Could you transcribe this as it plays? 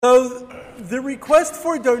So the request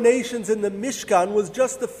for donations in the Mishkan was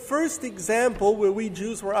just the first example where we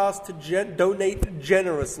Jews were asked to donate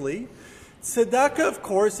generously. Tzedakah, of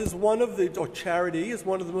course, charity is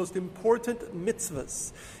one of the most important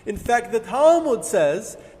mitzvahs. In fact, the Talmud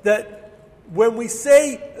says that when we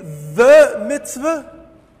say the mitzvah,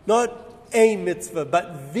 not a mitzvah,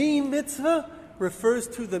 but the mitzvah, refers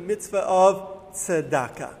to the mitzvah of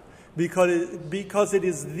tzedakah, because it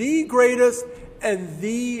is the greatest and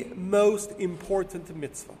the most important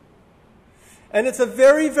mitzvah. And it's a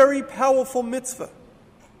very, very powerful mitzvah.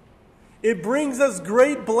 It brings us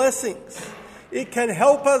great blessings. It can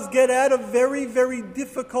help us get out of very, very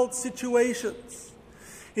difficult situations.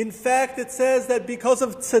 In fact, it says that because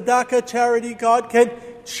of tzedakah, charity, God can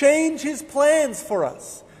change His plans for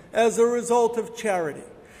us as a result of charity.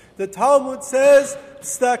 The Talmud says,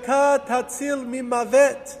 tzedakah tatzil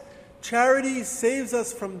mimavet. Charity saves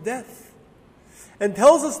us from death. And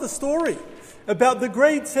tells us the story about the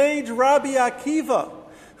great sage Rabbi Akiva,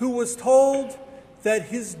 who was told that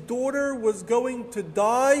his daughter was going to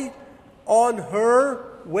die on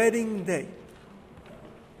her wedding day.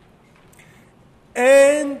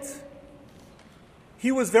 And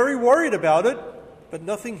he was very worried about it, but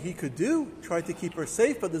nothing he could do. Tried to keep her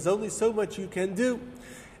safe, but there's only so much you can do.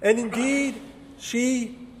 And indeed,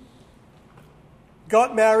 she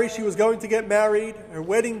got married. She was going to get married. Her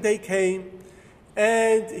wedding day came.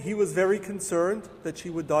 And he was very concerned that she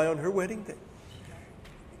would die on her wedding day.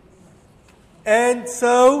 And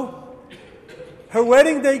so, her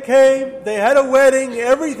wedding day came, they had a wedding,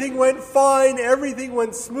 everything went fine, everything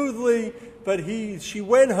went smoothly, but she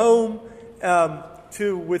went home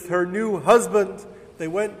with her new husband. They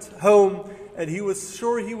went home, and he was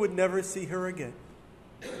sure he would never see her again.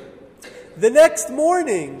 The next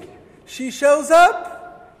morning, she shows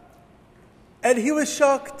up, and he was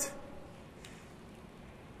shocked.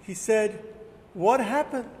 He said, "What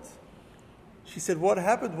happened?" She said, "What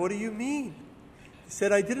happened? What do you mean?" He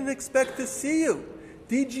said, "I didn't expect to see you.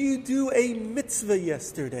 Did you do a mitzvah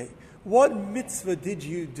yesterday? What mitzvah did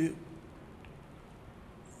you do?"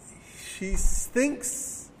 She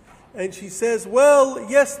thinks and she says, "Well,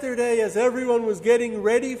 yesterday as everyone was getting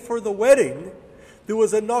ready for the wedding, there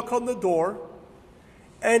was a knock on the door,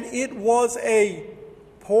 and it was a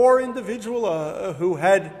poor individual who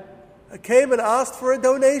came and asked for a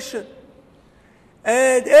donation.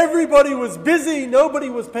 And everybody was busy. Nobody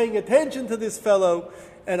was paying attention to this fellow.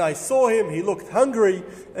 And I saw him. He looked hungry.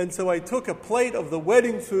 And so I took a plate of the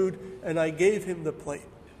wedding food and I gave him the plate."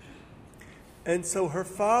 And so her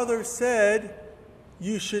father said,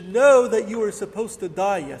 "You should know that you were supposed to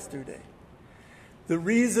die yesterday. The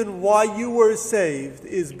reason why you were saved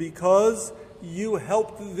is because you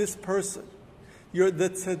helped this person. The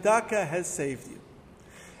tzedakah has saved you."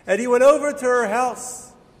 And he went over to her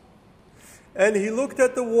house, and he looked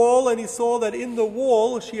at the wall, and he saw that in the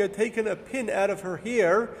wall she had taken a pin out of her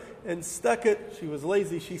hair and stuck it. She was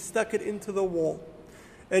lazy. She stuck it into the wall.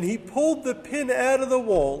 And he pulled the pin out of the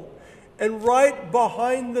wall, and right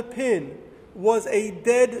behind the pin was a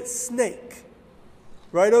dead snake,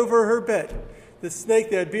 right over her bed. The snake,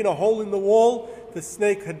 there had been a hole in the wall. The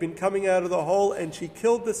snake had been coming out of the hole, and she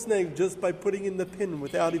killed the snake just by putting in the pin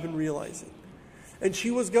without even realizing. And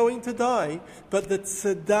she was going to die, but the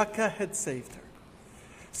tzedakah had saved her.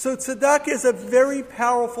 So tzedakah is a very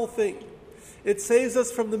powerful thing. It saves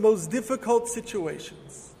us from the most difficult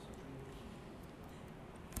situations.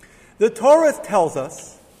 The Torah tells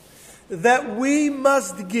us that we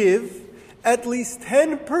must give at least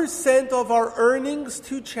 10% of our earnings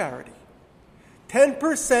to charity.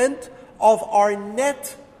 10% of our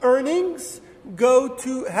net earnings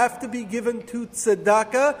have to be given to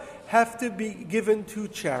tzedakah, have to be given to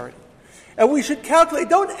charity. And we should calculate,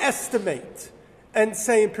 don't estimate and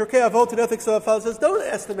say, in Pirkei Avot and Ethics of Father says, don't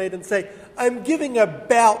estimate and say, I'm giving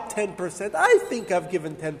about 10%. I think I've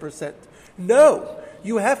given 10%. No,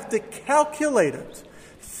 you have to calculate it.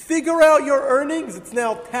 Figure out your earnings. It's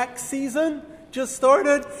now tax season, just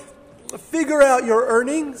started. Figure out your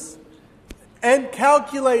earnings and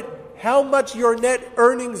calculate how much your net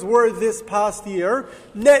earnings were this past year.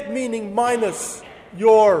 Net meaning minus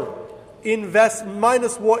your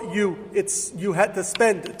minus what you had to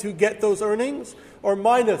spend to get those earnings, or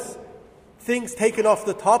minus things taken off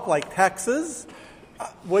the top like taxes.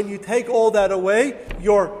 When you take all that away,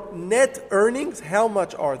 your net earnings, how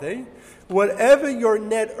much are they? Whatever your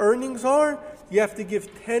net earnings are, you have to give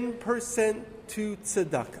 10% to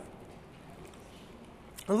tzedakah.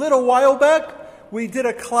 A little while back, we did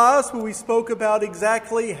a class where we spoke about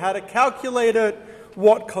exactly how to calculate it,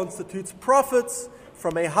 what constitutes profits,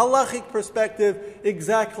 from a halachic perspective,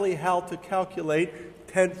 exactly how to calculate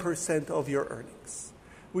 10% of your earnings.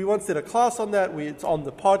 We once did a class on that. It's on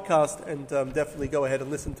the podcast, and definitely go ahead and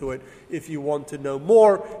listen to it if you want to know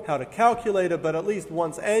more how to calculate it. But at least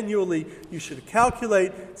once annually, you should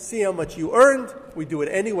calculate, see how much you earned. We do it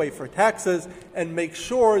anyway for taxes, and make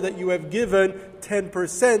sure that you have given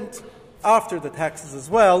 10% after the taxes as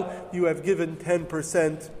well. You have given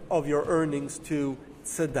 10% of your earnings to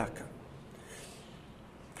tzedakah.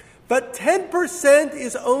 But 10%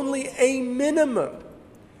 is only a minimum.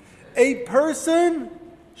 A person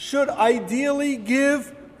should ideally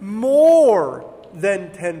give more than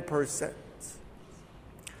 10%.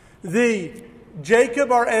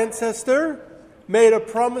 Jacob, our ancestor, made a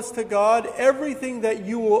promise to God, everything that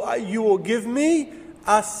you will give me,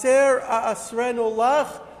 aser asrenu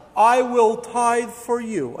lach, I will tithe for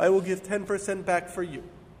you. I will give 10% back for you.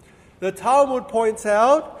 The Talmud points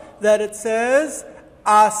out that it says,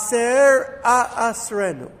 aser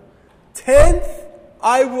asrenu. 10th,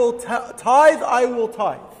 I will tithe, I will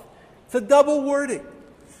tithe. It's a double wording.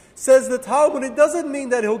 Says the Talmud, it doesn't mean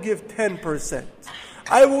that he'll give 10%.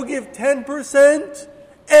 I will give 10%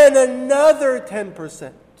 and another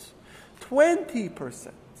 10%.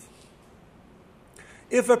 20%.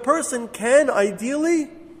 If a person can, ideally,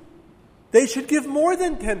 they should give more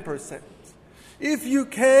than 10%. If you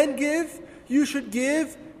can give, you should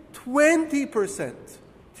give 20%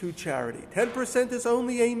 to charity. 10% is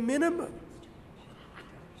only a minimum.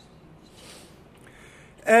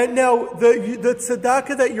 And now, the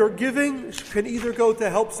tzedakah that you're giving can either go to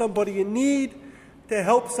help somebody in need, to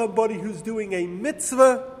help somebody who's doing a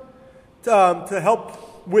mitzvah, to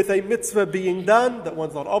help with a mitzvah being done that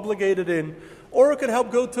one's not obligated in, or it could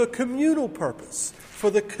help go to a communal purpose,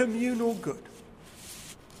 for the communal good.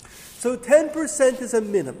 So 10% is a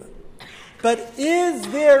minimum. But is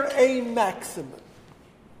there a maximum?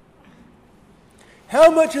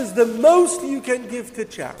 How much is the most you can give to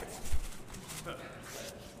charity?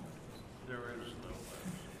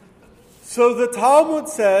 So the Talmud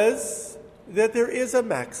says that there is a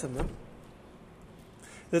maximum.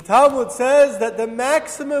 The Talmud says that the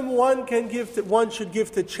maximum one should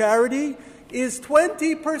give to charity is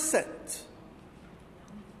 20%.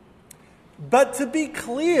 But to be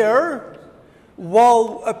clear,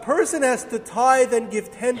 while a person has to tithe and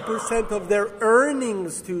give 10% of their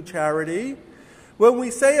earnings to charity, when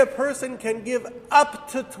we say a person can give up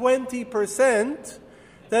to 20%,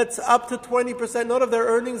 that's up to 20% not of their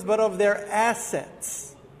earnings, but of their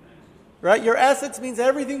assets. Right? Your assets means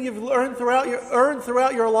everything you've earned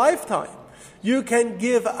throughout your lifetime. You can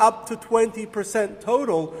give up to 20%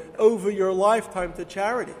 total over your lifetime to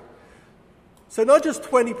charity. So not just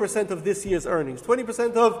 20% of this year's earnings,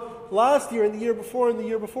 20% of last year and the year before and the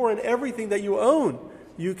year before, and everything that you own,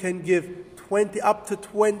 you can give up to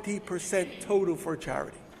 20% total for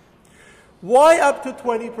charity. Why up to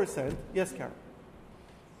 20%? Yes, Karen?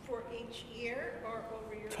 For each year or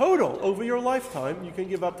over your total, lifetime? over your lifetime, you can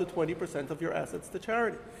give up to 20% of your assets to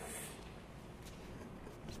charity.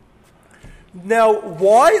 Now,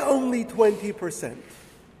 why only 20%?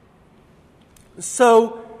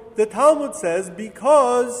 So, the Talmud says,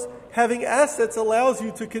 because having assets allows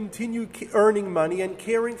you to continue earning money and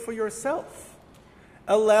caring for yourself,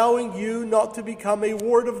 allowing you not to become a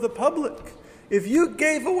ward of the public. If you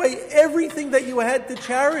gave away everything that you had to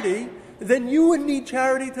charity, then you would need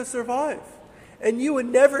charity to survive. And you would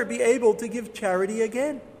never be able to give charity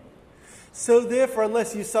again. So therefore,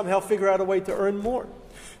 unless you somehow figure out a way to earn more.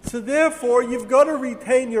 So therefore, you've got to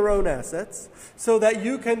retain your own assets so that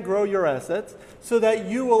you can grow your assets, so that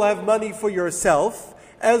you will have money for yourself,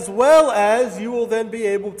 as well as you will then be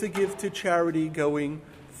able to give to charity going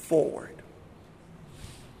forward.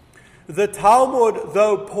 The Talmud,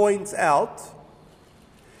 though, points out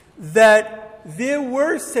that there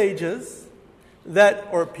were sages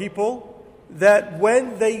or people that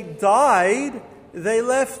when they died, they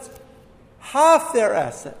left half their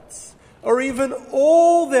assets, or even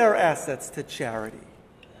all their assets to charity.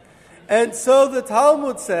 And so the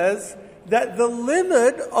Talmud says that the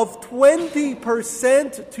limit of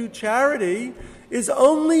 20% to charity is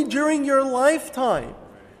only during your lifetime,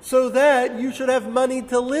 so that you should have money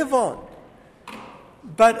to live on.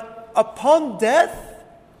 But upon death,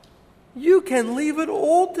 you can leave it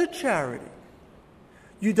all to charity.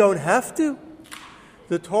 You don't have to.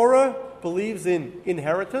 The Torah believes in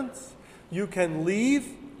inheritance. You can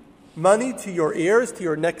leave money to your heirs, to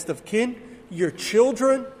your next of kin, your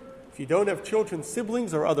children. If you don't have children,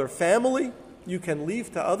 siblings, or other family, you can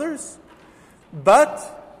leave to others. But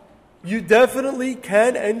you definitely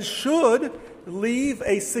can and should leave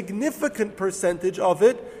a significant percentage of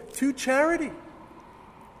it to charity.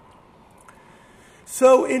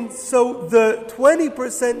 So the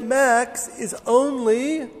 20% max is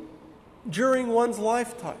only during one's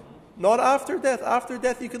lifetime, not after death. After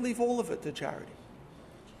death, you can leave all of it to charity.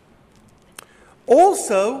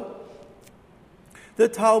 Also, the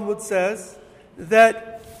Talmud says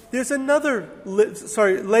that there's another,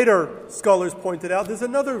 later scholars pointed out, there's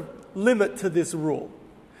another limit to this rule.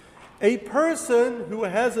 A person who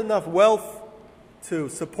has enough wealth to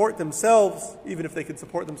support themselves, even if they can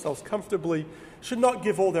support themselves comfortably, should not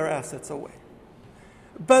give all their assets away.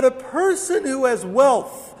 But a person who has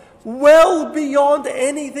wealth well beyond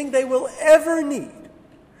anything they will ever need,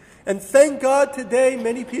 and thank God today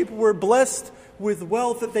many people were blessed with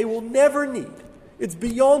wealth that they will never need. It's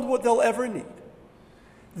beyond what they'll ever need.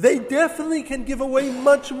 They definitely can give away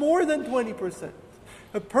much more than 20%.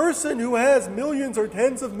 A person who has millions or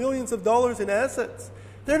tens of millions of dollars in assets,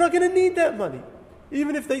 they're not going to need that money.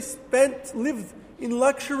 Even if they lived in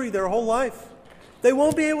luxury their whole life, they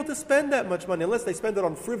won't be able to spend that much money unless they spend it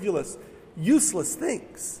on frivolous, useless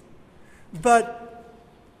things. But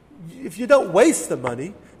if you don't waste the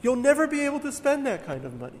money, you'll never be able to spend that kind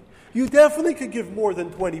of money. You definitely could give more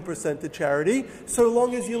than 20% to charity, so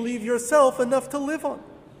long as you leave yourself enough to live on.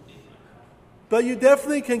 But you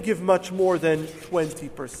definitely can give much more than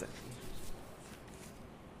 20%.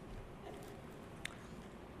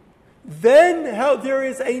 Then there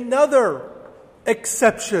is another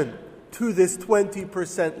exception to this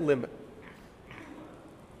 20% limit.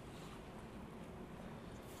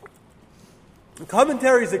 The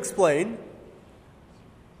commentaries explain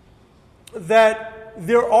that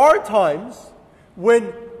there are times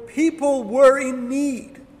when people were in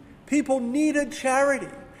need. People needed charity.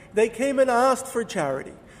 They came and asked for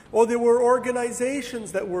charity. Or there were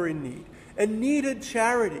organizations that were in need and needed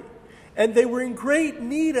charity. And they were in great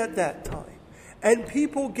need at that time. And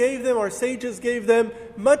people gave them, our sages gave them,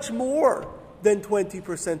 much more than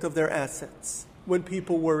 20% of their assets when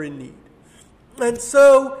people were in need. And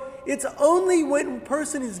so it's only when a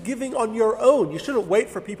person is giving on your own. You shouldn't wait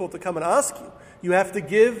for people to come and ask you. You have to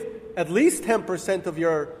give at least 10% of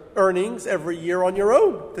your earnings every year on your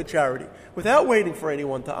own to charity, without waiting for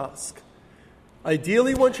anyone to ask.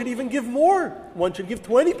 Ideally, one should even give more. One should give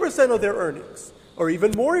 20% of their earnings, or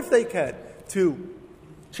even more if they can, to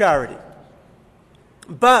charity.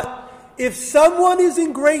 But if someone is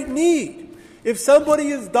in great need, if somebody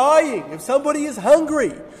is dying, if somebody is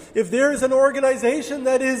hungry, if there is an organization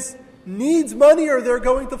that needs money or they're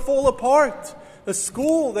going to fall apart, a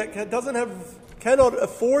school that cannot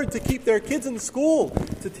afford to keep their kids in school,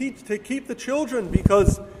 to keep the children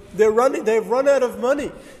because they've run out of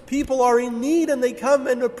money. People are in need and they come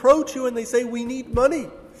and approach you and they say, we need money.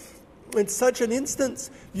 In such an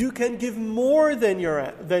instance, you can give more than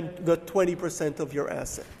the 20% of your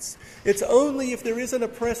assets. It's only if there isn't a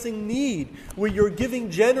pressing need where you're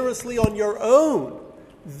giving generously on your own,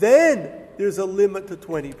 then there's a limit to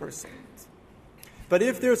 20%. But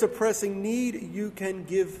if there's a pressing need, you can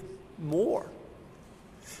give more.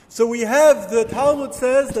 So we have, the Talmud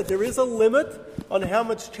says that there is a limit on how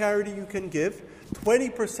much charity you can give,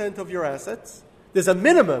 20% of your assets. There's a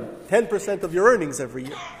minimum, 10% of your earnings every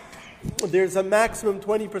year. There's a maximum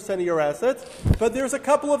 20% of your assets, but there's a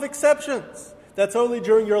couple of exceptions. That's only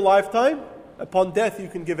during your lifetime. Upon death, you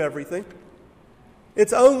can give everything.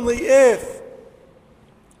 It's only if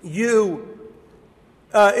you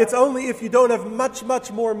don't have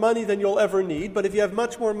much more money than you'll ever need. But if you have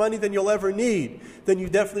much more money than you'll ever need, then you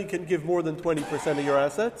definitely can give more than 20% of your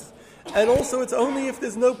assets. And also, it's only if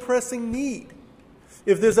there's no pressing need.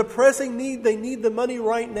 If there's a pressing need, they need the money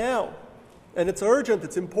right now. And it's urgent,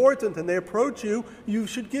 it's important, and they approach you, you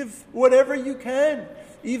should give whatever you can,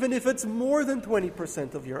 even if it's more than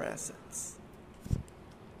 20% of your assets.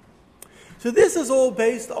 So this is all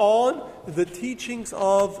based on the teachings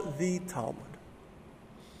of the Talmud.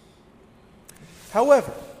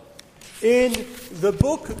 However, in the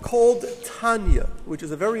book called Tanya, which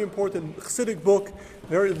is a very important Chassidic book,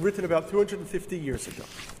 written about 250 years ago,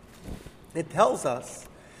 it tells us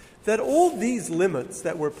that all these limits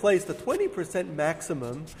that were placed, the 20%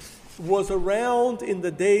 maximum, was around in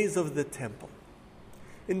the days of the temple.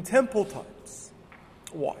 In temple times.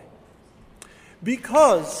 Why?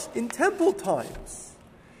 Because in temple times,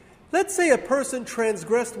 let's say a person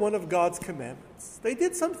transgressed one of God's commandments. They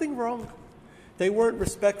did something wrong. They weren't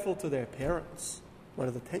respectful to their parents, one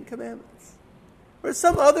of the 10 commandments, or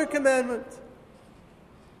some other commandment.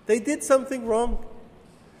 They did something wrong.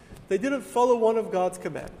 They didn't follow one of God's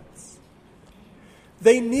commandments.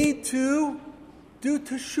 They need to do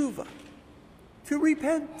teshuvah, to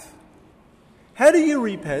repent. How do you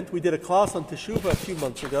repent? We did a class on teshuvah a few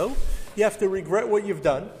months ago. You have to regret what you've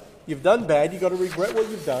done. You've done bad, you've got to regret what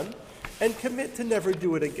you've done, and commit to never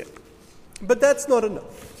do it again. But that's not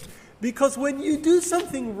enough. Because when you do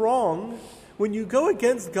something wrong, when you go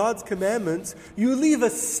against God's commandments, you leave a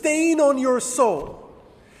stain on your soul.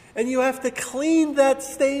 And you have to clean that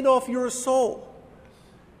stain off your soul.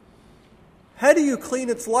 How do you clean?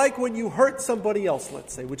 It's like when you hurt somebody else,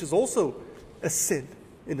 let's say, which is also a sin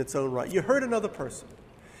in its own right. You hurt another person.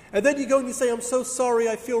 And then you go and you say, I'm so sorry,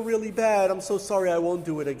 I feel really bad, I'm so sorry, I won't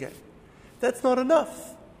do it again. That's not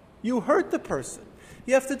enough. You hurt the person.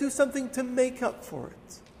 You have to do something to make up for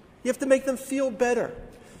it. You have to make them feel better.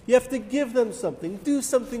 You have to give them something, do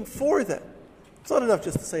something for them. It's not enough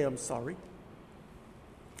just to say, I'm sorry.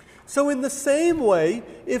 So in the same way,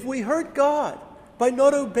 if we hurt God by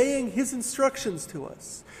not obeying His instructions to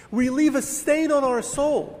us, we leave a stain on our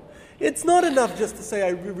soul. It's not enough just to say, I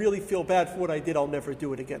really feel bad for what I did, I'll never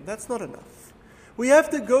do it again. That's not enough. We have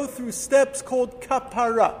to go through steps called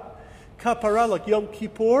kapara. Kapara, like Yom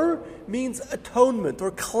Kippur, means atonement or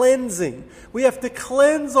cleansing. We have to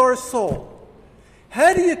cleanse our soul.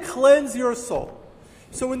 How do you cleanse your soul?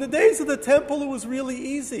 So in the days of the temple, it was really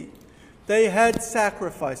easy. They had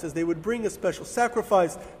sacrifices. They would bring a special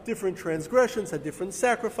sacrifice. Different transgressions had different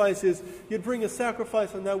sacrifices. You'd bring a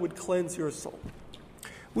sacrifice and that would cleanse your soul.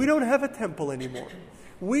 We don't have a temple anymore.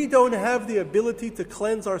 We don't have the ability to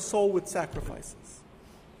cleanse our soul with sacrifices.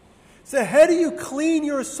 So how do you clean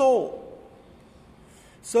your soul?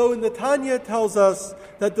 So in the Tanya it tells us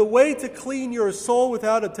that the way to clean your soul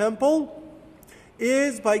without a temple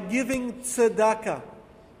is by giving tzedakah.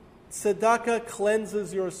 Tzedakah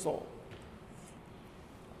cleanses your soul.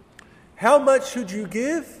 How much should you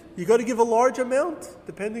give? You've got to give a large amount,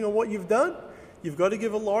 depending on what you've done. You've got to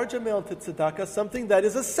give a large amount to tzedakah, something that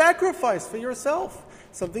is a sacrifice for yourself,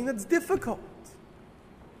 something that's difficult.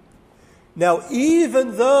 Now,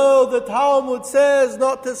 even though the Talmud says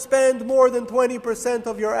not to spend more than 20%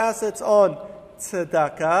 of your assets on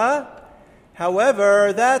tzedakah,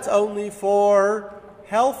 however, that's only for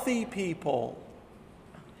healthy people.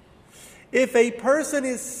 If a person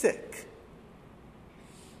is sick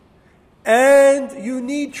and you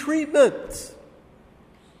need treatment,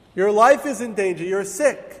 your life is in danger, you're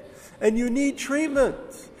sick, and you need treatment.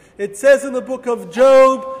 It says in the book of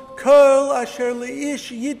Job, Kol asher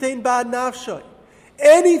leish yitein ba'ad nafshay.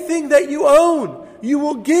 Anything that you own, you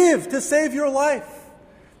will give to save your life.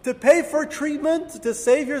 To pay for treatment, to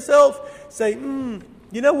save yourself. Say, you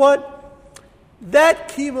know what? That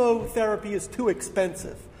chemotherapy is too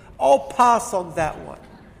expensive. I'll pass on that one.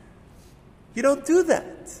 You don't do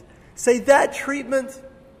that. Say, that treatment,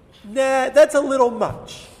 nah, that's a little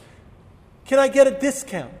much. Can I get a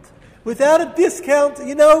discount? Without a discount,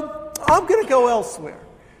 I'm going to go elsewhere.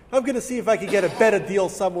 I'm going to see if I can get a better deal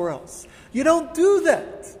somewhere else. You don't do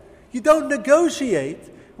that. You don't negotiate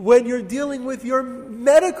when you're dealing with your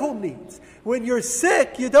medical needs. When you're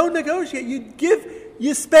sick, you don't negotiate.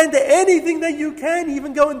 You spend anything that you can,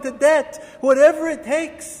 even go into debt, whatever it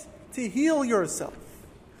takes to heal yourself.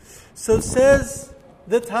 So says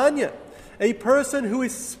the Tanya, a person who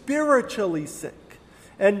is spiritually sick.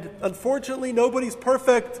 And unfortunately, nobody's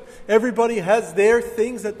perfect. Everybody has their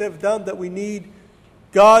things that they've done that we need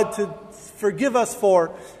God to forgive us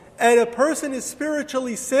for. And a person is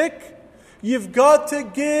spiritually sick, you've got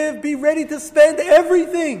to be ready to spend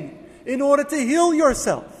everything in order to heal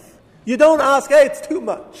yourself. You don't ask, hey, it's too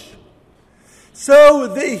much. So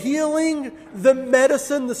the healing, the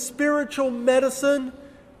medicine, the spiritual medicine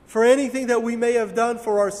for anything that we may have done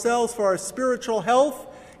for ourselves, for our spiritual health,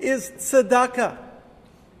 is tzedakah.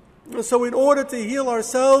 So in order to heal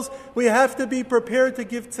ourselves, we have to be prepared to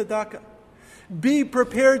give tzedakah. Be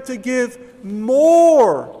prepared to give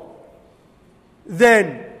more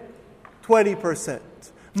than 20%.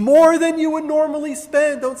 More than you would normally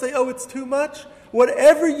spend. Don't say, oh, it's too much.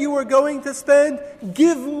 Whatever you are going to spend,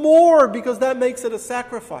 give more, because that makes it a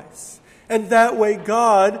sacrifice. And that way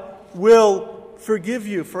God will forgive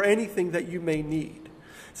you for anything that you may need.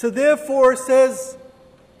 So therefore, says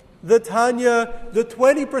the Tanya, the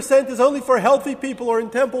 20% is only for healthy people or in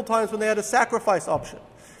temple times when they had a sacrifice option.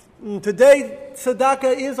 Today,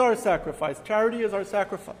 tzedakah is our sacrifice. Charity is our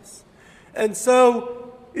sacrifice. And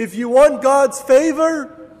so, if you want God's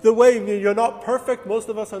favor, the way, you're not perfect, most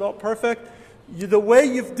of us are not perfect, the way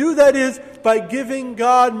you do that is by giving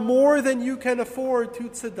God more than you can afford to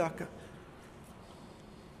tzedakah.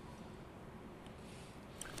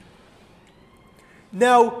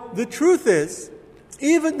 Now, the truth is,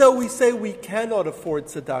 even though we say we cannot afford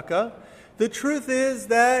tzedakah, the truth is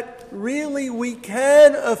that really we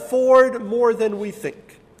can afford more than we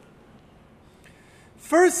think.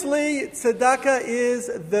 Firstly, tzedakah is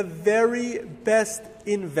the very best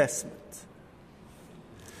investment.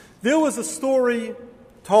 There was a story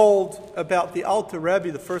told about the Alter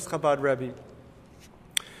Rebbe, the first Chabad Rebbe,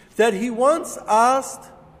 that he once asked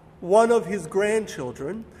one of his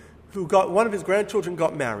grandchildren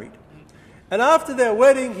got married. And after their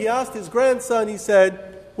wedding, he asked his grandson, he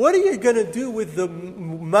said, "What are you going to do with the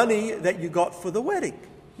money that you got for the wedding?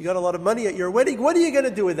 You got a lot of money at your wedding. What are you going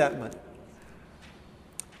to do with that money?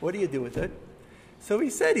 What do you do with it?" So he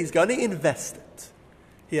said he's going to invest it.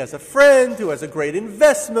 He has a friend who has a great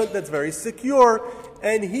investment that's very secure,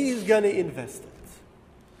 and he's going to invest it.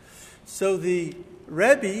 So the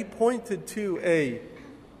Rebbe pointed to a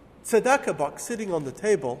tzedakah box sitting on the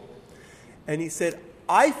table, and he said,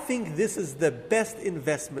 "I think this is the best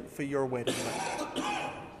investment for your wedding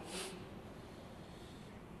money."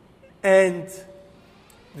 And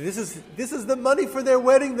this is the money for their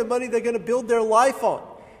wedding, the money they're going to build their life on.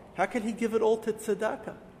 How can he give it all to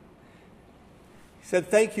tzedakah? He said,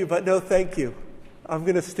 "Thank you, but no thank you. I'm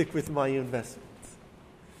going to stick with my investments."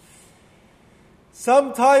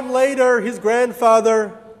 Sometime later, his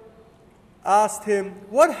grandfather asked him,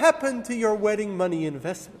 "What happened to your wedding money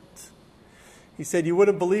investment?" He said, "You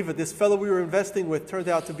wouldn't believe it. This fellow we were investing with turned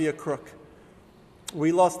out to be a crook.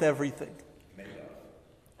 We lost everything."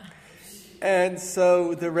 And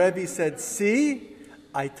so the Rebbe said, "See,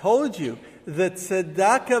 I told you, the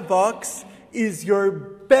tzedakah box is your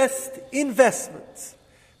best investment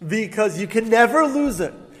because you can never lose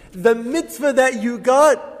it. The mitzvah that you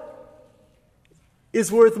got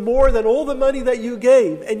is worth more than all the money that you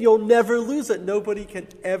gave, and you'll never lose it. Nobody can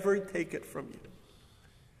ever take it from you."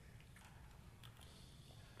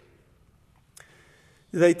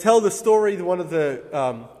 They tell the story that one of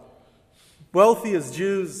the wealthiest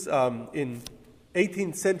Jews in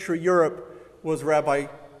 18th century Europe was Rabbi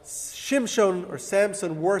Shimshon or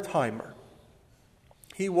Samson Wertheimer.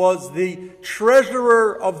 He was the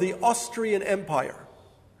treasurer of the Austrian Empire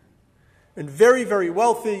and very, very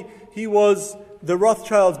wealthy. He was the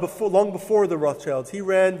Rothschilds long before the Rothschilds. He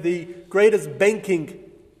ran the greatest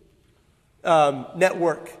banking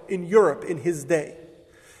network in Europe in his day.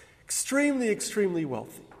 Extremely, extremely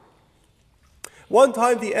wealthy. One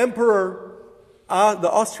time the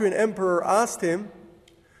Austrian emperor asked him,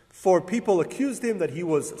 for people accused him that he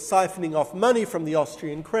was siphoning off money from the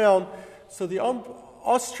Austrian crown. So the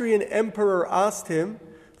Austrian emperor asked him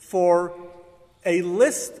for a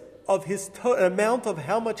list of his amount of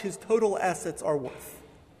how much his total assets are worth.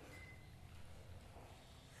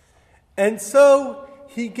 And so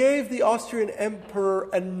he gave the Austrian emperor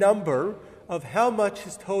a number of how much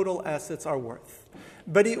his total assets are worth.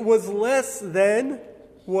 But it was less than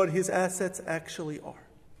what his assets actually are.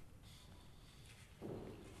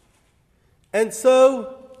 And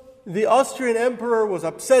so the Austrian emperor was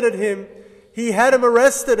upset at him. He had him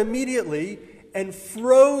arrested immediately and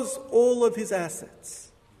froze all of his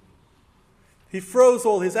assets. He froze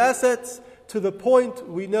all his assets to the point,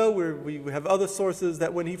 we know, we have other sources,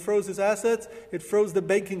 that when he froze his assets, it froze the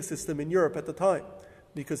banking system in Europe at the time,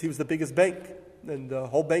 because he was the biggest bank, and the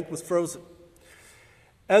whole bank was frozen.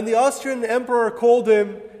 And the Austrian emperor called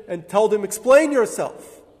him and told him, "Explain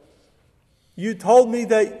yourself. You told me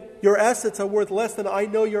that your assets are worth less than I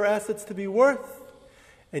know your assets to be worth."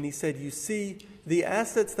 And he said, "You see, the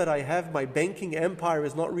assets that I have, my banking empire,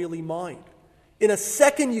 is not really mine. In a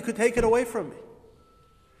second, you could take it away from me.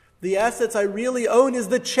 The assets I really own is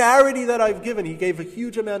the charity that I've given." He gave a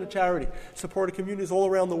huge amount of charity, supported communities all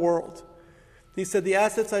around the world. He said, "The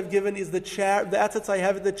assets I've given is the assets I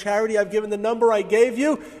have, the charity I've given. The number I gave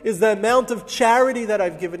you is the amount of charity that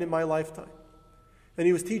I've given in my lifetime." And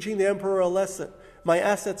he was teaching the emperor a lesson. My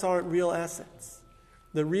assets aren't real assets.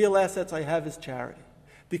 The real assets I have is charity.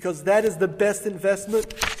 Because that is the best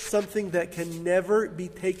investment, something that can never be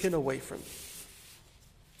taken away from you.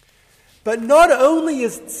 But not only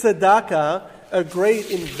is tzedakah a great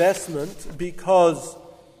investment because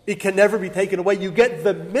it can never be taken away, you get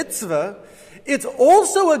the mitzvah, it's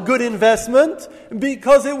also a good investment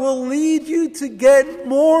because it will lead you to get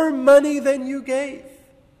more money than you gave.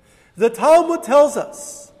 The Talmud tells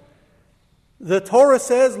us, the Torah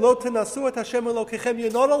says, "Lo tenasu et Hashem Elokechem."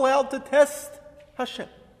 You're not allowed to test Hashem.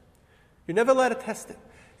 You're never allowed to test it.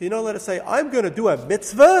 You're not allowed to say, "I'm going to do a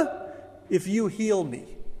mitzvah if you heal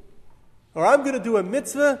me." Or "I'm going to do a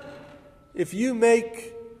mitzvah if you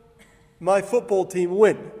make my football team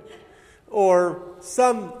win." Or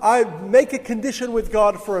I make a condition with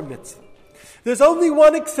God for a mitzvah. There's only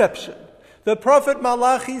one exception. The prophet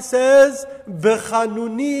Malachi says,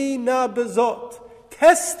 "V'chanuni na bezot."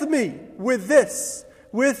 Test me with this,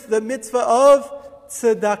 with the mitzvah of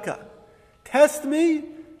tzedakah. Test me,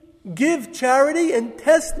 give charity, and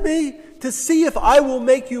test me to see if I will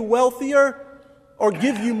make you wealthier or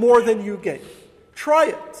give you more than you gave. Try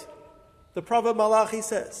it. The Prophet Malachi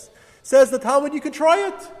says the Talmud, you can try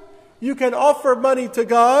it. You can offer money to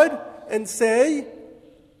God and say,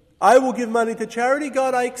 I will give money to charity.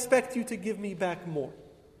 God, I expect you to give me back more.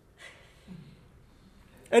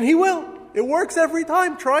 And He will. It works every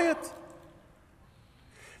time. Try it.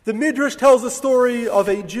 The Midrash tells the story of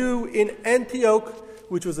a Jew in Antioch,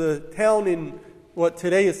 which was a town in what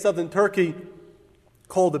today is southern Turkey,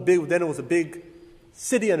 then it was a big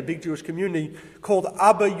city and a big Jewish community, called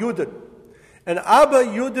Abba Yudin. And Abba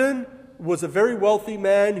Yudin was a very wealthy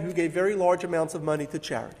man who gave very large amounts of money to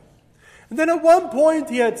charity. And then at one point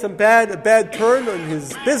he had a bad turn on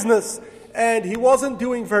his business, and he wasn't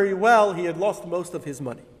doing very well. He had lost most of his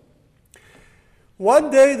money.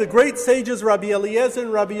 One day the great sages Rabbi Eliezer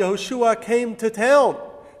and Rabbi Yehoshua came to town.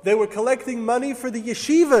 They were collecting money for the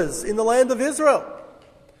yeshivas in the land of Israel.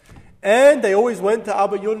 And they always went to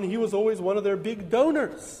Abba Yudin. He was always one of their big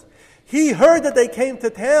donors. He heard that they came to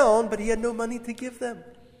town, but he had no money to give them.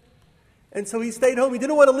 And so he stayed home. He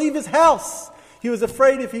didn't want to leave his house. He was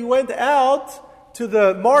afraid if he went out to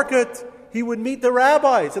the market, he would meet the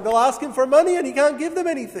rabbis, and they'll ask him for money, and he can't give them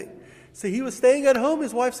anything. So he was staying at home.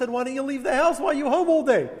 His wife said, why don't you leave the house? Why are you home all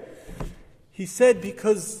day? He said,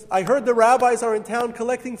 because I heard the rabbis are in town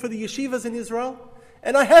collecting for the yeshivas in Israel,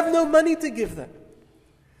 and I have no money to give them.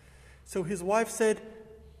 So his wife said,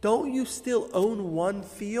 don't you still own one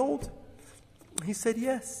field? He said,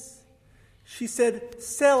 yes. She said,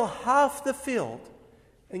 sell half the field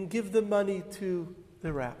and give the money to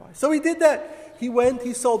the rabbi. So he did that.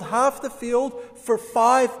 He sold half the field for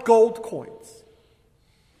 5 gold coins.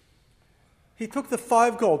 He took the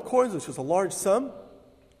 5 gold coins, which was a large sum,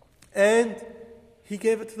 and he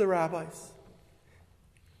gave it to the rabbis.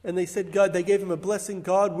 And they said, they gave him a blessing.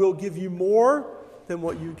 God will give you more than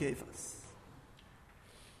what you gave us.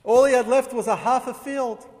 All he had left was a half a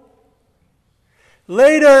field.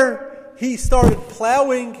 Later, he started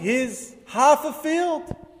plowing his half a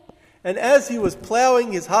field. And as he was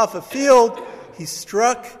plowing his half a field, he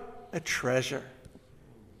struck a treasure.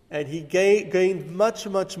 And he gained much,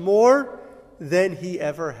 much more than he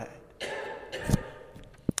ever had.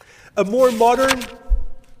 A more modern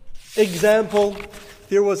example,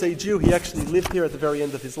 there was a Jew, he actually lived here at the very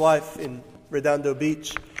end of his life in Redondo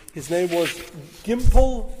Beach. His name was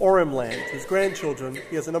Gimpel Orimland. His grandchildren,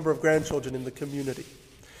 he has a number of grandchildren in the community.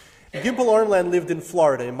 Gimpel Orimland lived in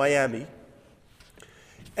Florida, in Miami.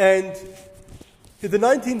 And in the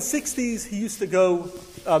 1960s, he used to go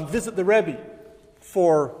visit the Rebbe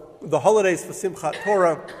for the holidays for Simchat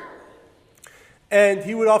Torah. And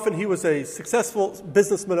he was a successful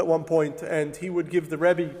businessman at one point, and he would give the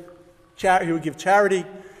Rebbe, he would give charity.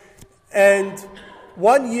 And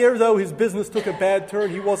one year, though, his business took a bad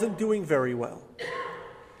turn. He wasn't doing very well.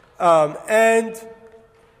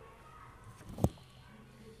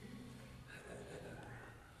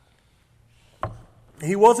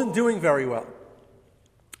 He wasn't doing very well.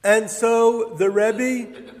 And so the Rebbe,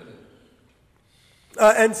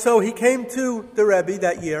 he came to the Rebbe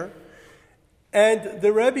that year, and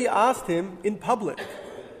the Rebbe asked him in public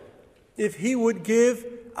if he would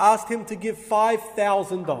asked him to give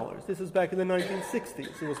 $5,000. This is back in the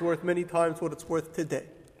 1960s. It was worth many times what it's worth today.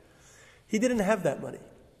 He didn't have that money.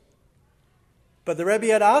 But the Rebbe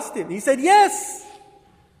had asked him. He said, yes.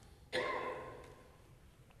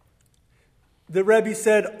 The Rebbe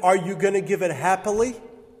said, are you going to give it happily?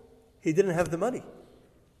 He didn't have the money.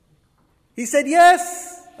 He said,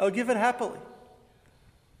 yes, I'll give it happily.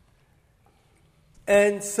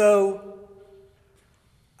 And so,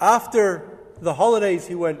 after the holidays,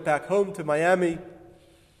 he went back home to Miami.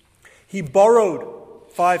 He borrowed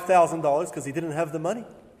 $5,000 because he didn't have the money.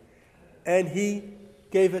 And he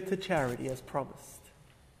gave it to charity as promised.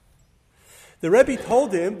 The Rebbe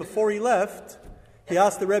told him before he left, he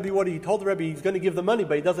asked the Rebbe he told the Rebbe he's going to give the money,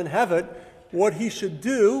 but he doesn't have it. What he should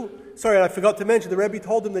do, I forgot to mention, the Rebbe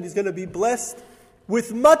told him that he's going to be blessed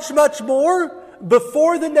with much, much more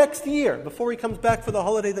before the next year. Before he comes back for the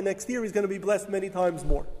holiday the next year, he's going to be blessed many times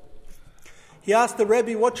more. He asked the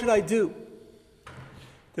Rebbe, what should I do?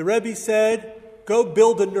 The Rebbe said, go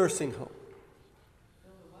build a nursing home.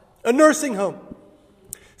 A nursing home.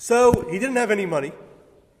 So he didn't have any money,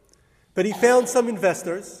 but he found some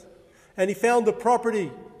investors, and he found a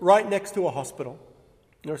property right next to a hospital.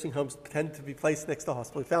 Nursing homes tend to be placed next to a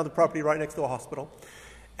hospital. He found a property right next to a hospital.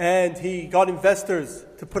 And he got investors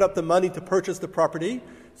to put up the money to purchase the property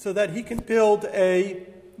so that he can build a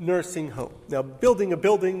nursing home. Now, building a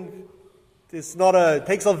building takes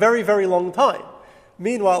a very, very long time.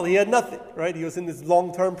 Meanwhile, he had nothing, right? He was in this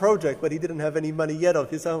long-term project, but he didn't have any money yet of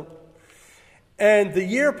his own. And the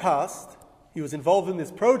year passed. He was involved in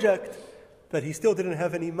this project, but he still didn't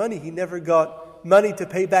have any money. He never got money to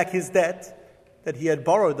pay back his debt that he had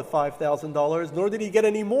borrowed, the $5,000, nor did he get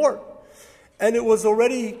any more. And it was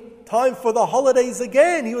already time for the holidays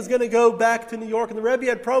again. He was going to go back to New York, and the Rebbe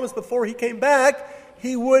had promised before he came back,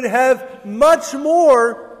 he would have much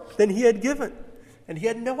more than he had given. And he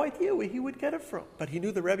had no idea where he would get it from. But he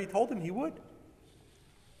knew the Rebbe told him he would.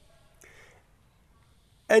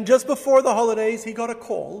 And just before the holidays, he got a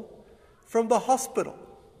call from the hospital.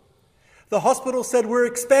 The hospital said, we're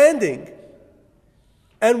expanding,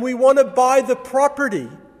 and we want to buy the property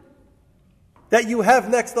that you have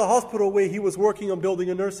next to the hospital where he was working on building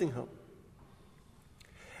a nursing home.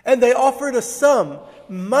 And they offered a sum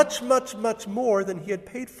much, much, much more than he had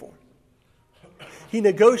paid for. He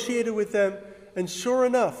negotiated with them, and sure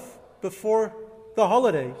enough, before the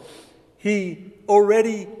holiday, he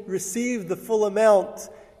already received the full amount,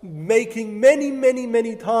 making many, many,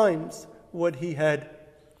 many times what he had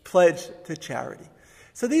pledged to charity.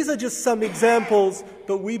 So these are just some examples,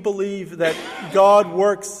 but we believe that God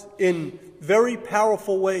works in very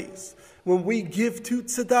powerful ways. When we give to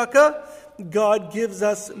tzedakah, God gives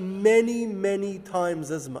us many, many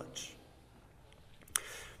times as much.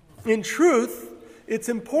 In truth, it's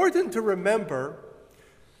important to remember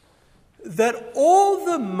that all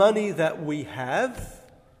the money that we have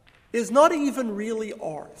is not even really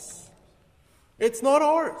ours. It's not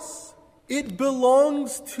ours. It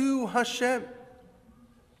belongs to Hashem.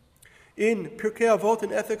 In Pirkei Avot,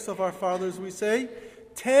 in Ethics of Our Fathers, we say,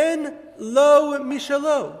 Ten lo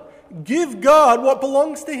mishalo. Give God what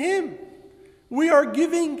belongs to Him. We are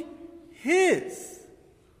giving His.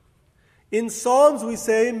 In Psalms, we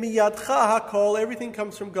say, Miyadcha hakol, everything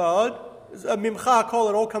comes from God. Mimcha hakol,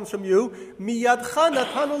 it all comes from you. Miyadcha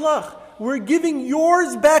natanu lach. We're giving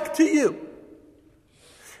yours back to you.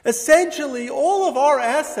 Essentially, all of our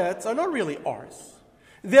assets are not really ours.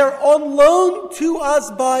 They're on loan to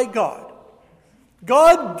us by God.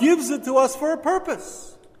 God gives it to us for a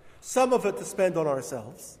purpose. Some of it to spend on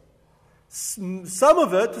ourselves. Some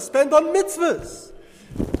of it to spend on mitzvahs.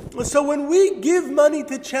 So when we give money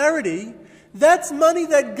to charity, that's money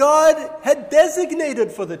that God had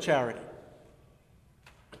designated for the charity.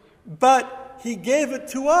 But He gave it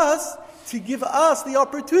to us to give us the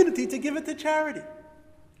opportunity to give it to charity.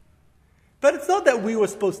 But it's not that we were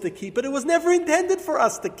supposed to keep it. It was never intended for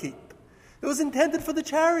us to keep. It was intended for the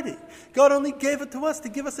charity. God only gave it to us to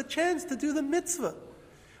give us a chance to do the mitzvah.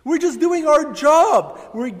 We're just doing our job.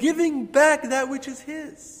 We're giving back that which is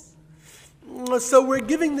His. So we're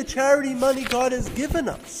giving the charity money God has given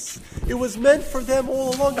us. It was meant for them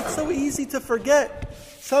all along. It's so easy to forget.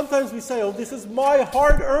 Sometimes we say, oh, this is my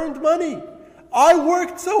hard-earned money. I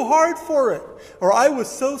worked so hard for it. Or I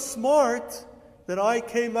was so smart that I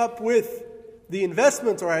came up with the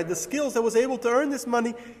investments, or I had the skills that was able to earn this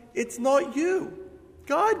money. It's not you.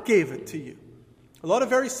 God gave it to you. A lot of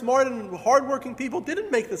very smart and hardworking people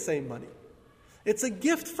didn't make the same money. It's a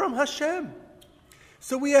gift from Hashem.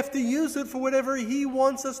 So we have to use it for whatever He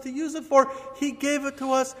wants us to use it for. He gave it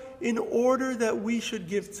to us in order that we should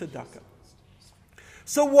give tzedakah.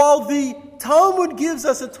 So while the Talmud gives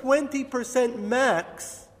us a 20%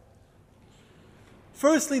 max,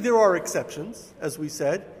 firstly, there are exceptions, as we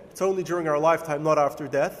said. It's only during our lifetime, not after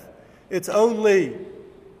death. It's only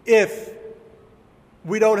if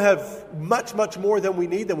we don't have much, much more than we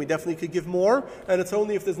need, then we definitely could give more. And it's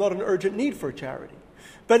only if there's not an urgent need for charity.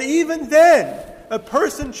 But even then, a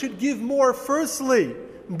person should give more, firstly,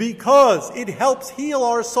 because it helps heal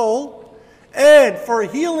our soul. And for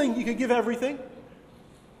healing, you could give everything.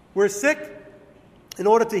 We're sick. In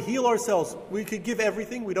order to heal ourselves, we could give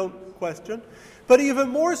everything. We don't question. But even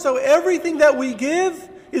more so, everything that we give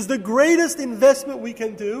is the greatest investment we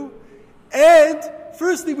can do. And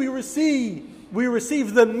firstly, we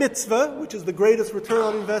receive the mitzvah, which is the greatest return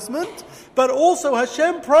on investment. But also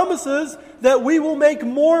Hashem promises that we will make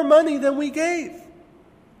more money than we gave.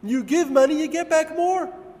 You give money, you get back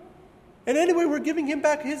more. And anyway, we're giving Him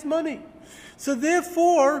back His money. So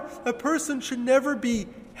therefore, a person should never be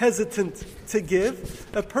hesitant to give.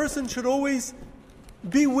 A person should always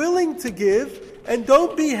be willing to give. And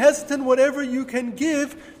don't be hesitant. Whatever you can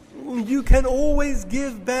give, you can always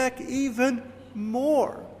give back even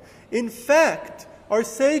more. In fact, our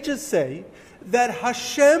sages say that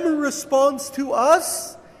Hashem responds to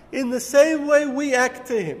us in the same way we act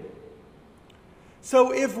to Him.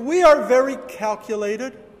 So if we are very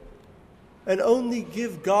calculated and only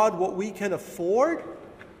give God what we can afford,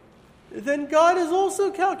 then God is also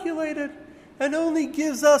calculated and only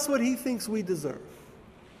gives us what He thinks we deserve.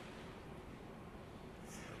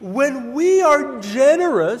 when we are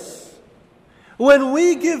generous, when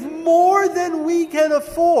we give more than we can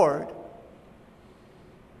afford,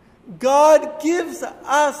 God gives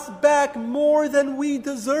us back more than we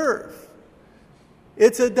deserve.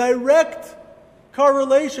 It's a direct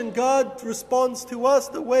correlation. God responds to us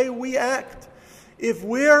the way we act. If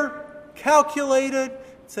we're calculated,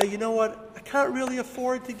 say, you know what, I can't really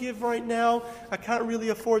afford to give right now. I can't really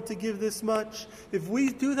afford to give this much. If we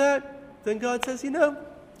do that, then God says, you don't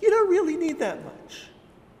really need that much.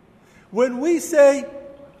 When we say,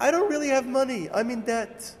 I don't really have money, I'm in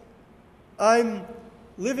debt, I'm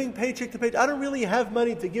living paycheck to paycheck, I don't really have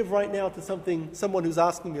money to give right now to someone who's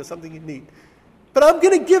asking me or something in need, but I'm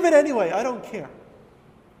going to give it anyway, I don't care.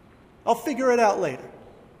 I'll figure it out later.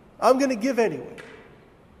 I'm going to give anyway.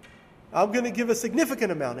 I'm going to give a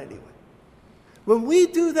significant amount anyway. When we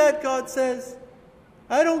do that, God says,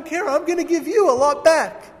 I don't care, I'm going to give you a lot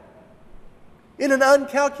back. In an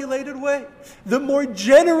uncalculated way. The more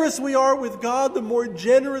generous we are with God, the more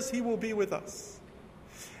generous He will be with us.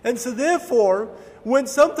 And so therefore, when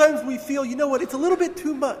sometimes we feel, you know what, it's a little bit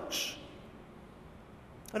too much.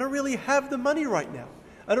 I don't really have the money right now.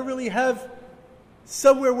 I don't really have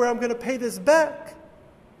somewhere where I'm going to pay this back.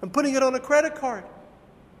 I'm putting it on a credit card.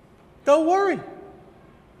 Don't worry.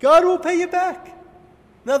 God will pay you back.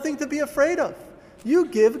 Nothing to be afraid of. You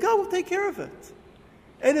give, God will take care of it.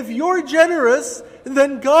 And if you're generous,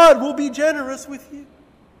 then God will be generous with you.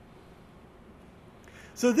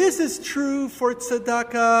 So this is true for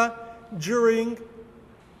tzedakah during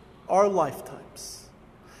our lifetimes.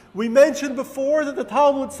 We mentioned before that the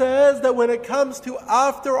Talmud says that when it comes to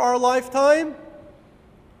after our lifetime,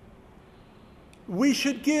 we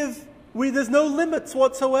should give, there's no limits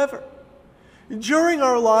whatsoever. During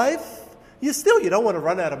our life, you don't want to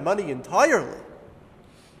run out of money entirely.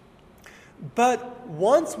 But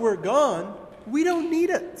once we're gone, we don't need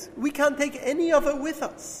it. We can't take any of it with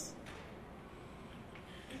us.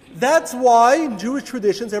 That's why in Jewish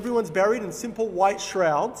traditions, everyone's buried in simple white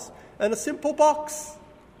shrouds and a simple box.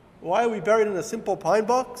 Why are we buried in a simple pine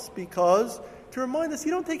box? Because to remind us,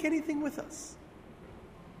 you don't take anything with us.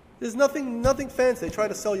 There's nothing fancy. They try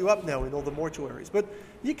to sell you up now in all the mortuaries. But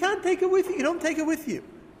you can't take it with you. You don't take it with you.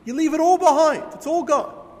 You leave it all behind. It's all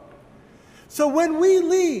gone. So when we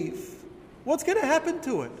leave, what's going to happen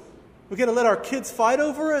to it? We're going to let our kids fight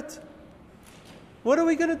over it? What are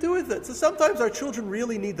we going to do with it? So sometimes our children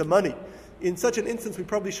really need the money. In such an instance, we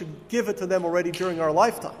probably should give it to them already during our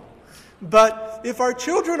lifetime. But if our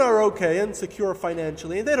children are okay and secure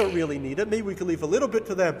financially, and they don't really need it, maybe we can leave a little bit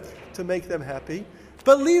to them to make them happy.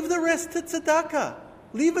 But leave the rest to tzedakah.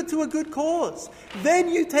 Leave it to a good cause. Then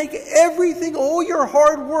you take everything, all your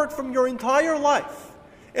hard work from your entire life,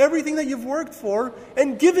 everything that you've worked for,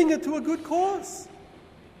 and giving it to a good cause.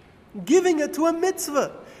 Giving it to a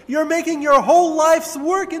mitzvah. You're making your whole life's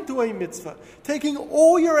work into a mitzvah. Taking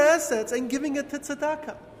all your assets and giving it to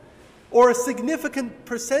tzedakah. Or a significant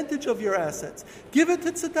percentage of your assets. Give it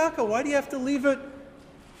to tzedakah. Why do you have to leave it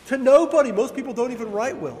to nobody? Most people don't even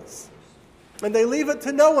write wills. And they leave it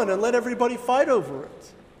to no one and let everybody fight over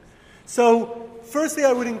it. So, firstly,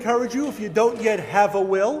 I would encourage you, if you don't yet have a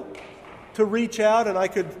will, to reach out, and I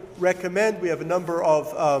could recommend, we have a number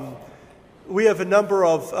of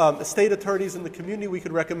estate attorneys in the community we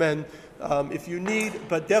could recommend if you need,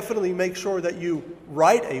 but definitely make sure that you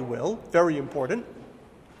write a will, very important.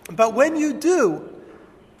 But when you do,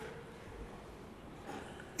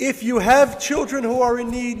 if you have children who are in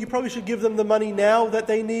need, you probably should give them the money now that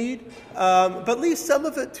they need, but leave some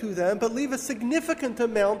of it to them, but leave a significant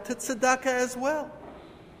amount to tzedakah as well.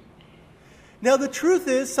 Now, the truth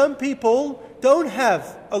is, some people don't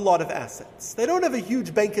have a lot of assets. They don't have a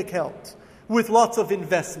huge bank account with lots of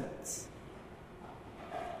investments.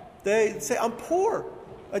 They say, I'm poor.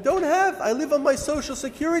 I live on my Social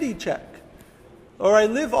Security check. Or I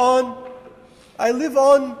live on,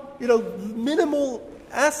 minimal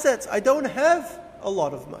assets. I don't have a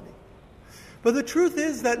lot of money. But the truth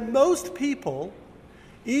is that most people,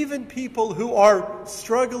 even people who are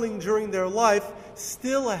struggling during their life,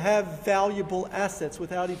 still have valuable assets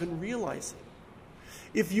without even realizing.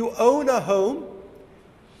 If you own a home,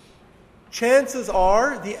 chances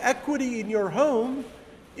are the equity in your home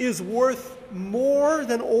is worth more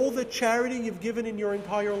than all the charity you've given in your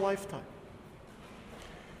entire lifetime.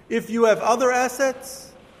 If you have other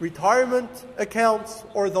assets, retirement accounts,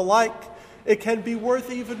 or the like, it can be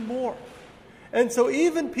worth even more. And so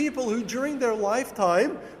even people who during their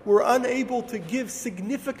lifetime were unable to give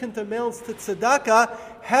significant amounts to tzedakah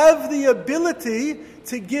have the ability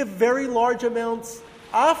to give very large amounts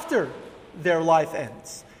after their life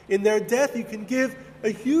ends. In their death, you can give a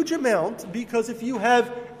huge amount because if you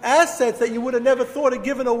have assets that you would have never thought of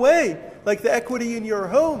giving away, like the equity in your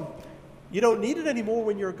home. You don't need it anymore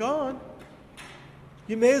when you're gone.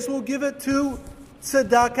 You may as well give it to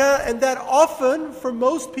tzedakah, and that often, for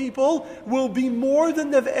most people, will be more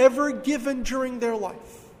than they've ever given during their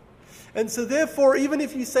life. And so therefore, even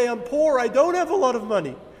if you say, I'm poor, I don't have a lot of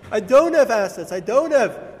money, I don't have assets, I don't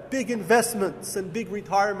have big investments and big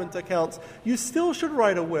retirement accounts, you still should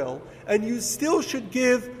write a will, and you still should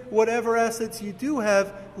give whatever assets you do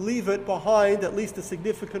have, leave it behind, at least a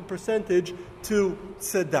significant percentage, to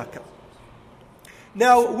tzedakah.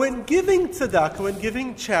 Now, when giving tzedakah, when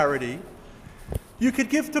giving charity, you could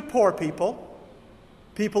give to poor people,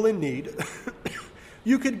 people in need.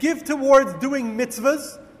 You could give towards doing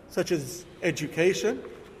mitzvahs, such as education.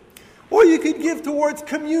 Or you could give towards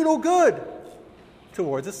communal good,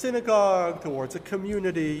 towards a synagogue, towards a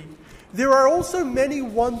community. There are also many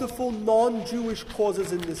wonderful non-Jewish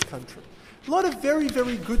causes in this country. A lot of very,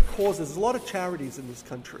 very good causes, a lot of charities in this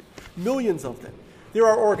country, millions of them. There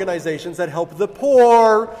are organizations that help the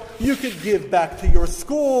poor. You could give back to your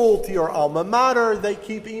school, to your alma mater. They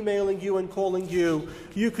keep emailing you and calling you.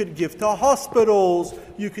 You could give to hospitals.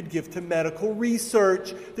 You could give to medical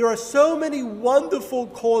research. There are so many wonderful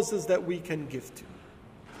causes that we can give to.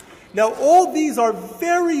 Now, all these are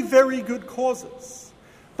very, very good causes.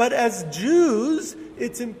 But as Jews,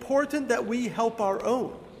 it's important that we help our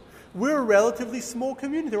own. We're a relatively small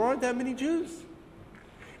community. There aren't that many Jews.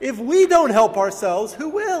 If we don't help ourselves, who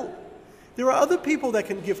will? There are other people that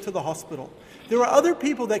can give to the hospital. There are other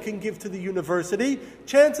people that can give to the university.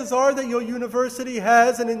 Chances are that your university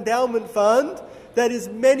has an endowment fund that is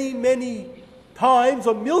many, many times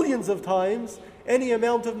or millions of times any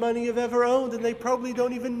amount of money you've ever owned, and they probably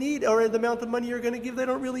don't even need, or the amount of money you're going to give, they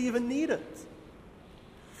don't really even need it.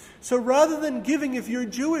 So rather than giving, if you're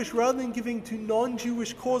Jewish, rather than giving to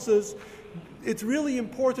non-Jewish causes, it's really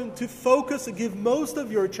important to focus and give most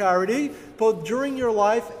of your charity, both during your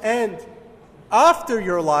life and after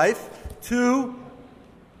your life, to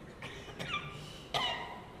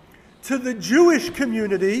the Jewish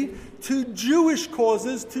community, to Jewish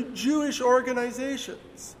causes, to Jewish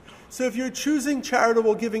organizations. So if you're choosing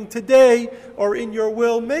charitable giving today or in your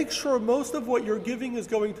will, make sure most of what you're giving is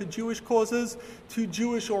going to Jewish causes, to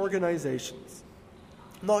Jewish organizations,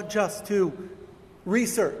 not just to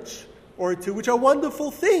research, or to, which are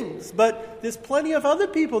wonderful things, but there's plenty of other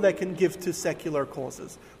people that can give to secular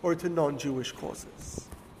causes or to non-Jewish causes.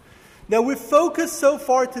 Now, we've focused so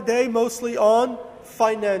far today mostly on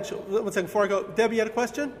financial. 1 second before I go. Debbie, you had a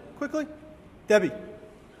question? Quickly? Debbie,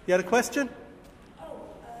 you had a question?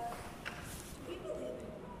 We believe in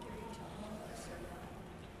giving to homeless or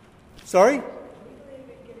not? Sorry? We believe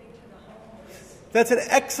in giving to the homeless. That's an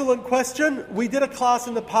excellent question. We did a class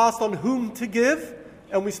in the past on whom to give,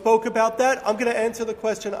 and we spoke about that. I'm going to answer the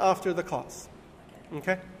question after the class.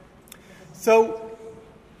 Okay? So,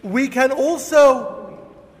 we can also,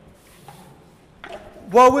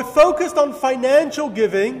 while we're focused on financial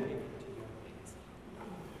giving,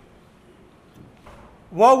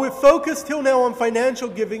 while we're focused till now on financial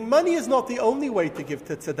giving, money is not the only way to give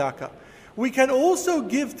to tzedakah. We can also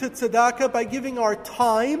give to tzedakah by giving our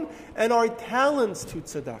time and our talents to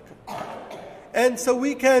tzedakah. And so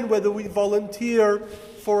we can, whether we volunteer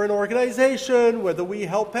for an organization, whether we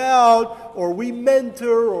help out, or we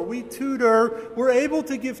mentor, or we tutor, we're able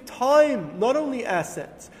to give time, not only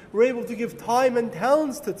assets. We're able to give time and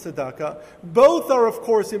talents to tzedakah. Both are, of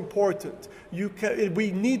course, important.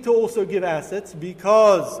 We need to also give assets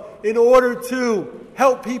because in order to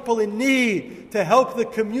help people in need, to help the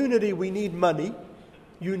community, we need money.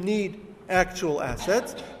 You need actual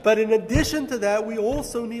assets. But in addition to that, we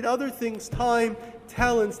also need other things, time,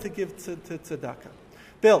 talents to give to tzedakah.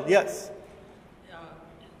 Bill, yes?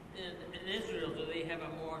 In Israel, do they have a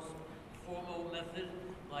more formal method,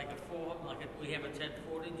 like a form, we have a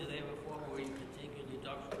 1040, do they have a form where you can take your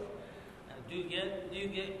deduction? Do you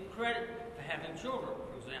get credit for having children,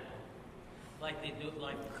 for example? Like they do,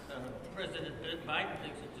 President Biden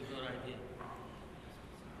thinks it's a good idea.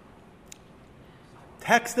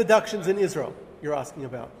 Tax deductions in Israel, you're asking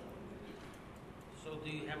about. So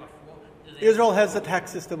do you have a form? Israel has a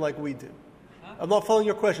tax system like we do. Huh? I'm not following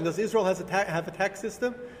your question. Does Israel have a tax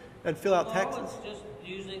system and fill out taxes? No, it's just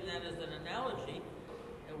using that as an analogy.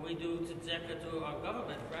 And we do tzedakah to our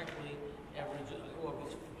government, frankly, every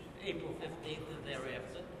August, April 15th and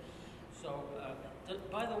thereafter. So,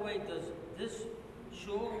 by the way, does this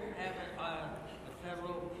shul have a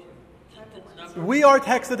federal number? We are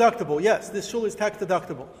tax deductible. Yes, this shul is tax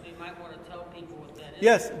deductible. So you might want to tell people what that is.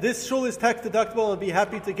 Yes, this shul is tax deductible. I'll be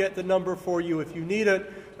happy to get the number for you if you need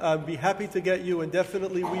it. I'd be happy to get you, and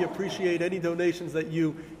definitely we appreciate any donations that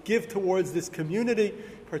you give towards this community,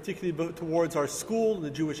 particularly towards our school, the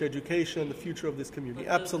Jewish education, and the future of this community.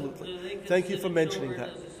 Absolutely. Thank you for mentioning that.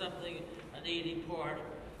 Is something, an 80 part?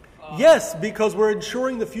 Yes, because we're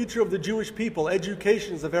ensuring the future of the Jewish people.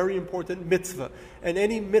 Education is a very important mitzvah, and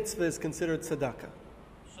any mitzvah is considered tzedakah.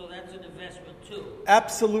 So that's an investment too?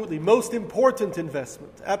 Absolutely. Most important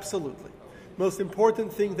investment. Absolutely. Most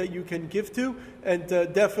important thing that you can give to, and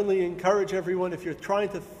definitely encourage everyone, if you're trying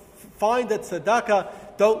to find that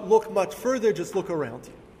tzedakah, don't look much further, just look around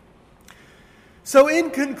you. So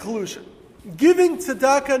in conclusion, giving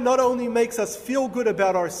tzedakah not only makes us feel good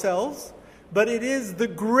about ourselves, but it is the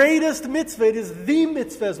greatest mitzvah. It is the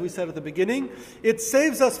mitzvah, as we said at the beginning. It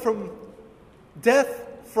saves us from death,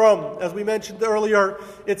 as we mentioned earlier,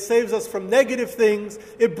 it saves us from negative things.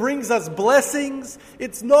 It brings us blessings.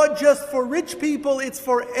 It's not just for rich people, it's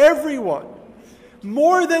for everyone.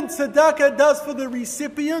 More than tzedakah does for the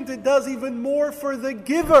recipient, it does even more for the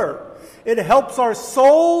giver. It helps our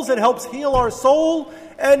souls, it helps heal our soul,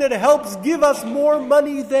 and it helps give us more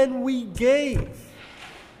money than we gave.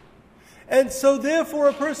 And so therefore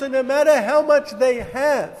a person, no matter how much they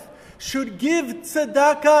have, should give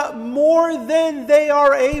tzedakah more than they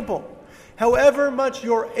are able. However much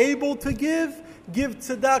you're able to give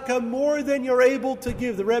tzedakah more than you're able to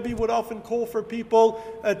give. The Rebbe would often call for people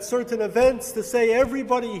at certain events to say,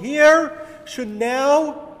 everybody here should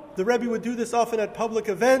now, the Rebbe would do this often at public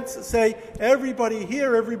events, say, everybody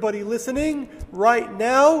here, everybody listening, right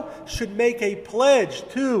now, should make a pledge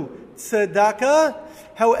to tzedakah.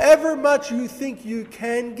 However much you think you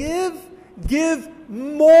can give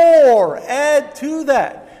more. Add to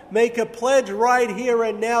that. Make a pledge right here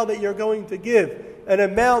and now that you're going to give an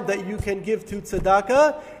amount that you can give to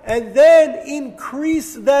tzedakah, and then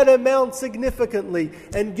increase that amount significantly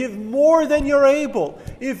and give more than you're able.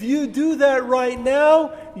 If you do that right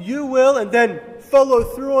now, you will, and then follow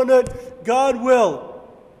through on it, God will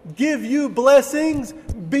give you blessings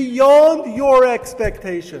beyond your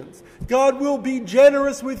expectations. God will be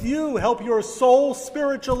generous with you, help your soul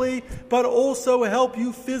spiritually, but also help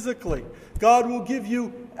you physically. God will give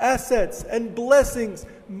you assets and blessings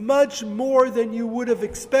much more than you would have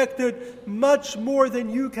expected, much more than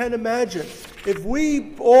you can imagine. If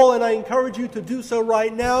we all, and I encourage you to do so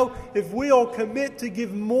right now, if we all commit to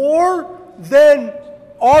give more than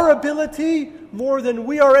our ability, more than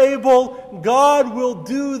we are able, God will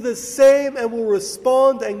do the same and will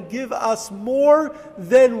respond and give us more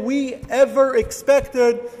than we ever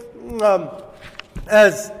expected.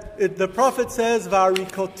 As the prophet says,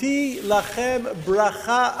 Varikoti lachem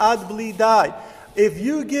bracha ad bli dai. If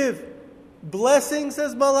you give blessing,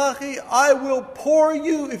 says Malachi, I will pour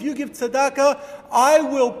you, if you give tzedakah, I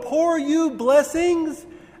will pour you blessings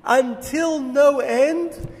until no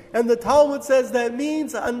end. And the Talmud says that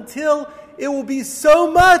means until it will be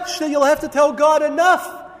so much that you'll have to tell God,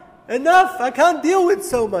 enough, I can't deal with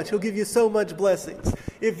so much. He'll give you so much blessings.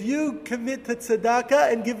 If you commit to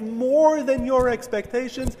tzedakah and give more than your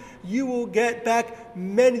expectations, you will get back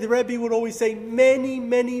many. The Rebbe would always say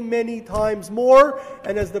many times more.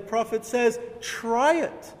 And as the prophet says, try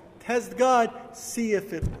it. Test God. See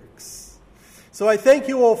if it works. So I thank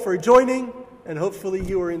you all for joining, and hopefully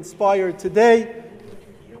you were inspired today.